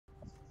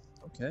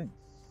Okay.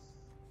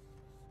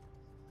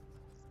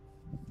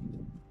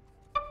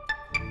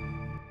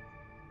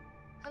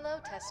 Hello,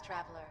 test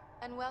traveler,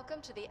 and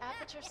welcome to the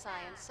Aperture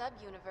Science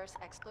Sub-Universe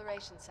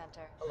Exploration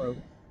Center. Hello.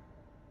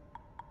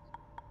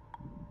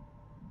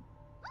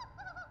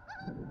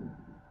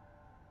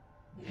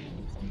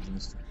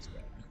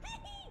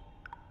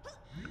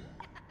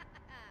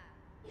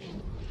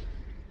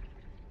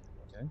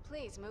 Okay.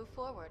 Please move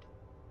forward.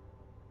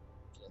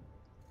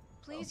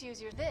 Please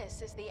use your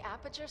This is the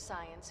Aperture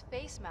Science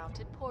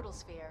face-mounted portal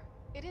sphere.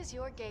 It is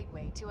your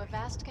gateway to a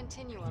vast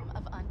continuum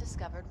of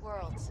undiscovered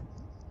worlds.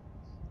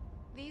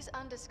 These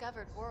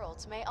undiscovered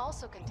worlds may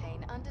also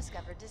contain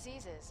undiscovered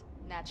diseases,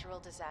 natural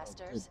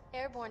disasters,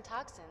 airborne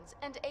toxins,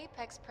 and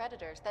apex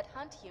predators that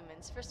hunt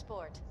humans for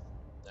sport.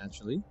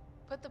 Naturally.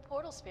 Put the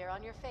portal sphere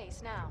on your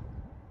face now.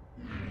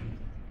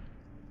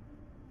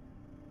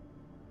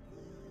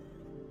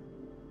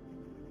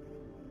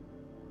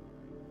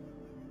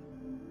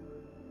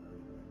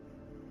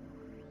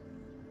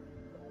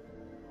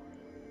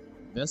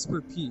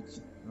 Vesper Peak.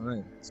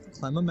 Alright, let's go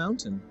climb a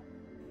mountain.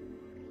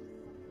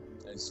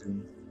 I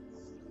assume.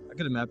 I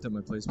could have mapped out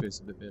my play space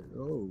a bit better.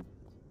 Oh.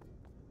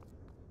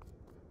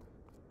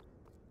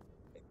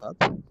 Hey,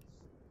 pup.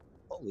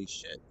 Holy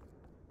shit.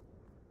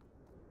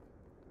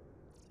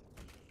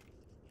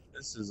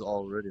 This is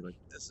already, like,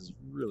 this is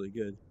really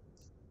good.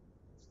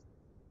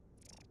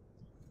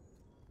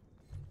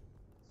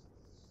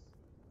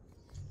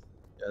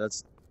 Yeah,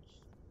 that's...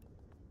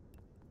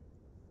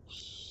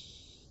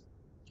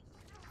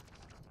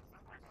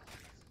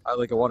 I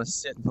want to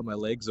sit and put my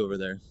legs over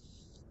there.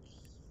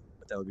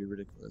 But that would be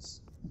ridiculous.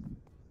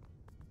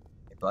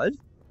 Hey, bud?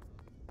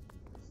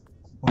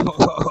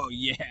 Oh,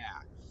 yeah!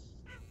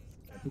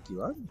 Can I pick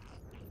you up?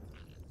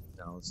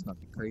 No, let's not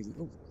be crazy.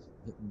 Oh,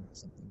 hitting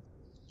something.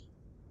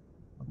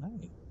 Oh,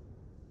 hi.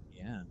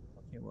 Yeah.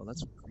 Okay, well,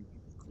 that's creepy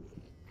but cool.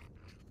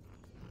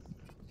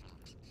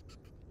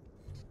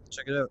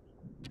 Check it out.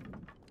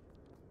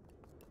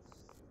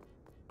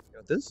 You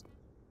got this?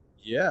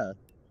 Yeah.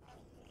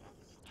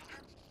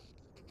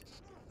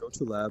 Go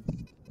to lab.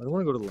 I don't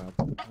want to go to the lab.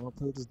 I want to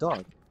play with this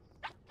dog.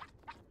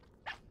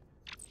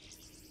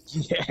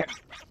 Yeah. Come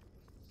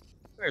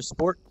here,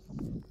 sport.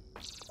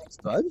 Thanks,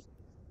 bud.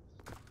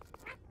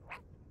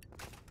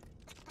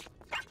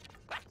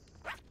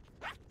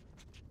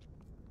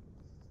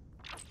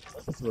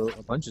 I can throw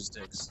a bunch of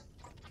sticks.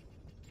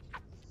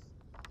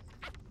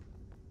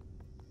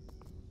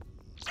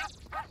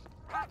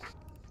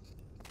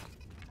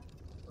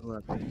 Go to the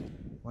lab.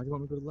 Why do you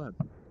want me to go to the lab?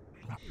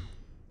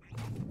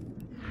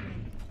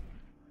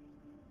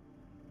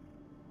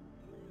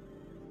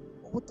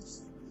 What the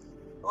f-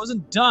 I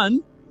wasn't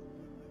done!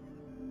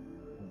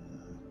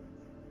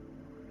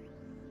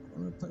 I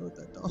want to play with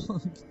that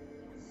dog.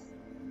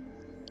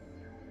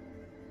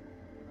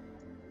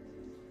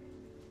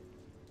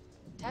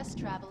 Test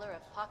traveler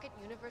of Pocket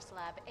Universe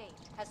Lab 8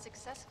 has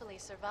successfully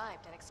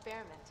survived an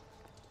experiment.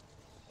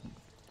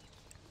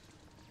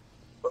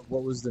 But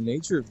what was the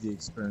nature of the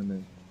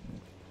experiment?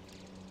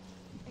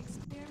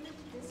 Experiment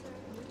Vesper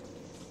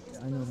Yeah,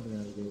 I know how to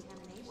navigate.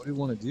 What do you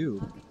want to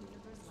do?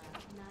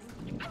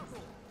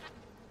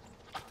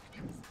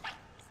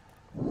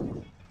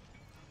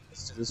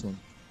 Let's do this one.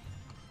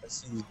 I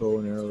see these bow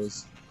and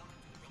arrows.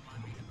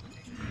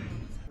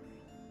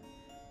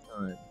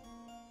 Alright.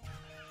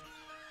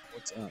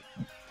 What's up?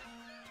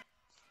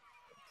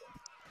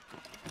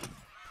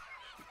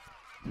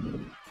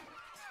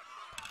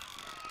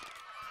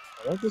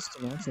 I want this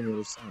to launch on the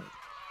other side.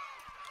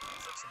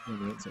 That's something on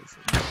the outside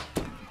side.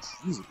 Oh,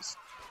 Jesus.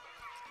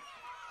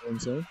 You know what I'm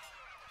saying?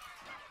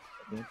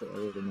 I want the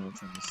arrow to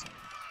launch on this side.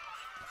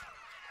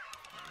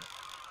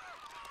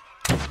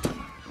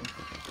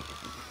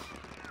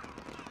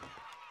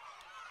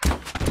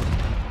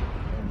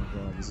 Oh my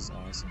god, this is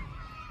awesome.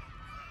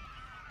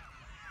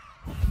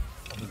 Oh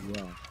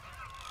yeah.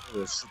 Oh,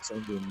 this shit's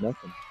ain't doing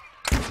nothing.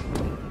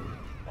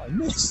 I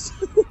missed!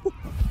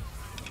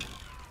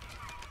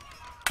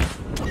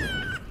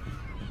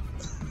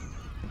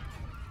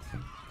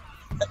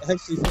 I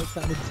actually felt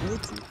kind of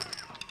guilty.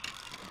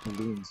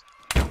 Balloons.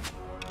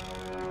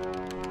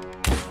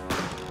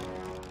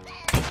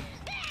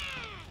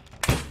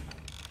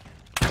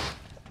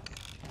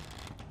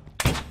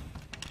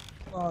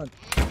 Come on.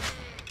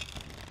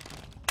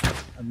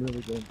 I'm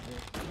really going for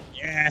it.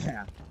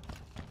 Yeah!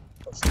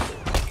 Oh shit.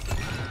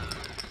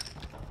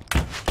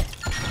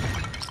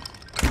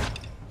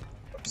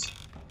 Oops.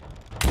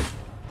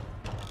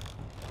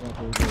 Not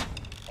very good.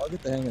 I'll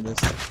get the hang of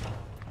this.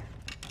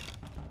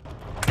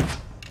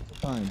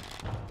 Fine.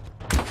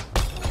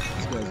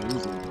 These guys are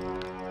easy.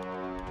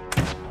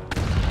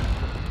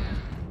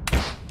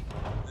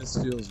 This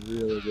feels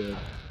really good.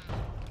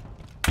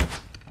 Come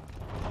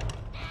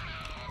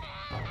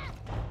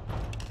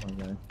on,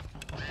 guy.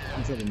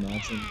 I'm trying to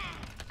notch him.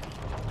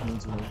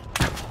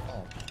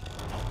 Oh.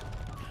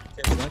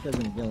 Okay, so that guy's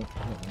gonna get it.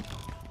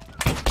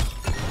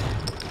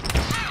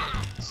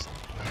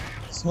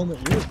 This helmet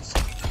works.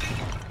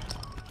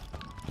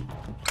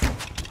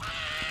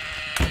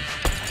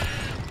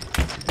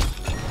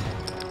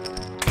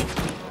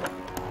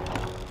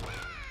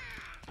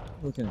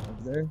 Looking at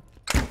over there.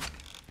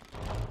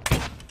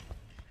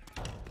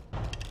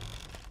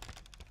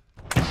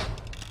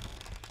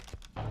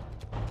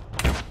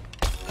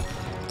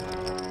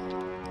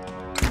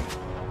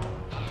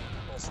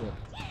 Also,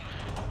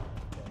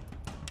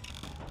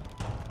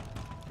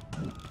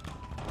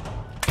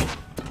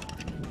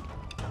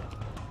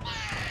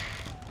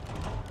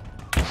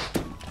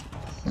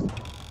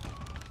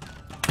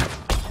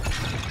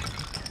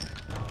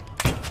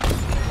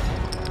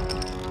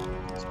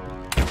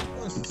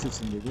 some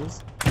shits and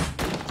giggles.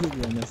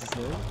 Completely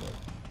unnecessary, but...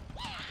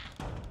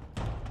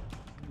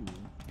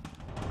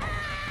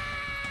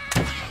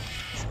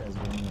 This guy's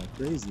going like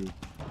crazy.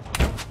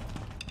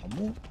 Come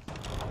on.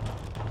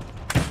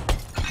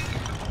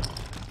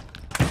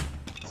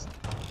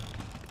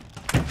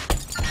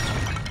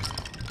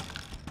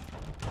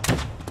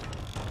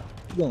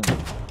 Keep going.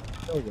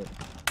 Go good.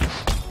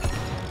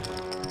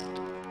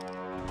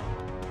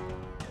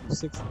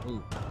 6 and 8.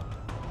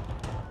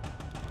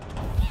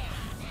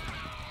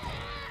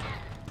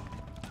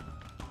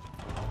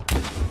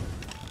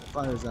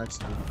 Fire is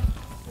actually a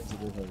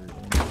bit heavier.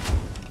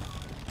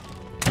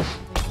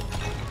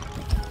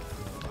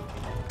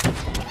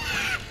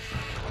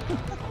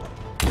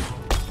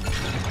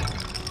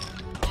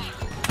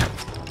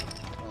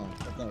 Oh, I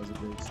thought that was a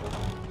great shot.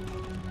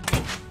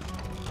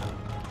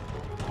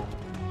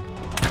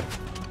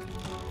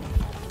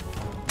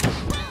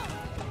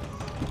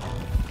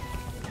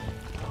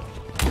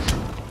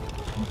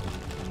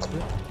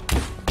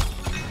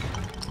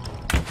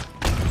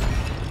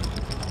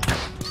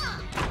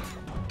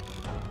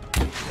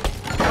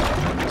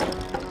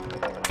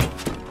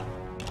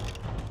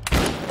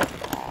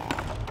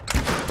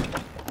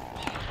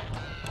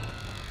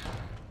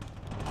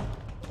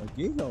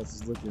 Gate health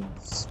is looking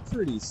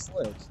pretty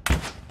slick.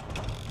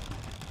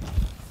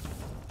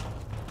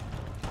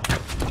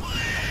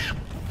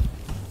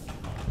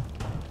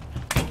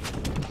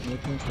 No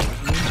points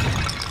for me.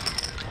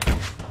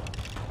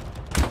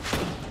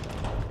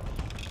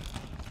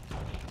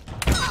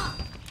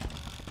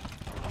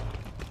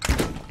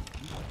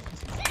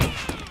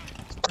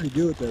 It's pretty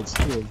good with that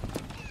shield.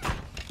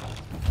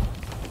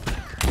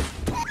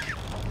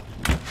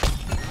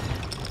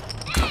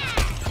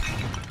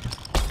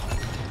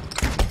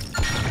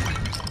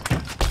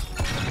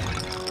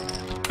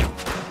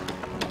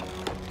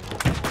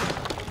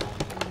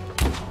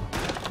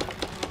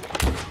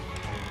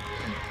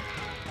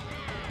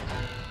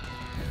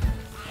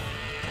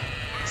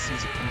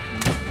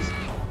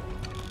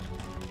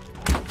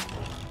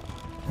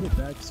 Put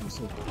back so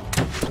good.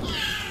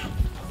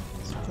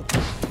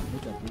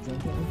 Make that big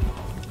jump on.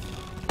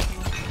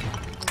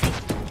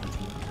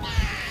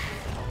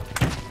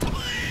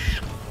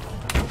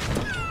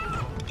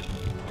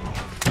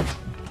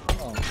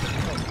 Oh,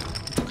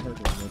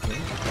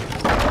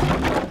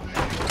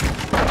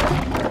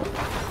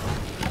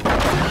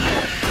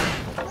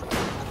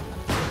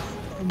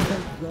 oh my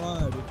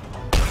god.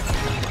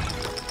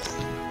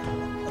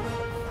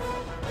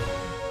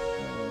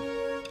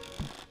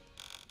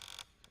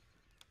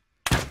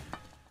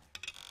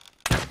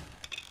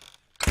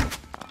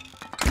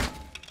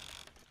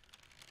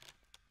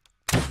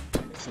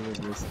 So was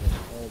wasting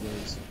all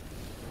those.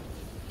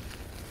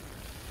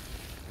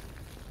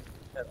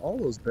 Had all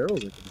those barrels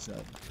I could have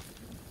shot.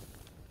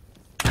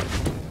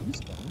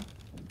 He's fine.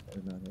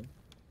 Better not him.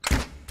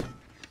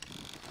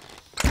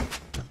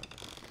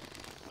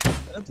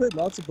 And I played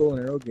lots of bow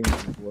and arrow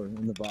games before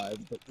in the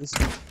Vive, but this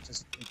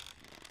just.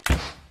 I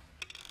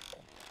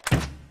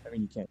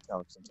mean, you can't tell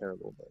because I'm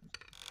terrible, but.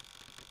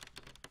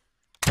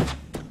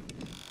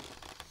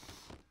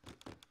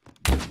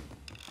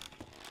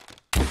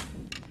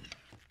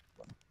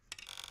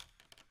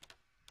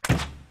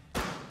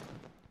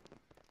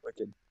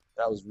 Wicked.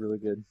 That was really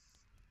good.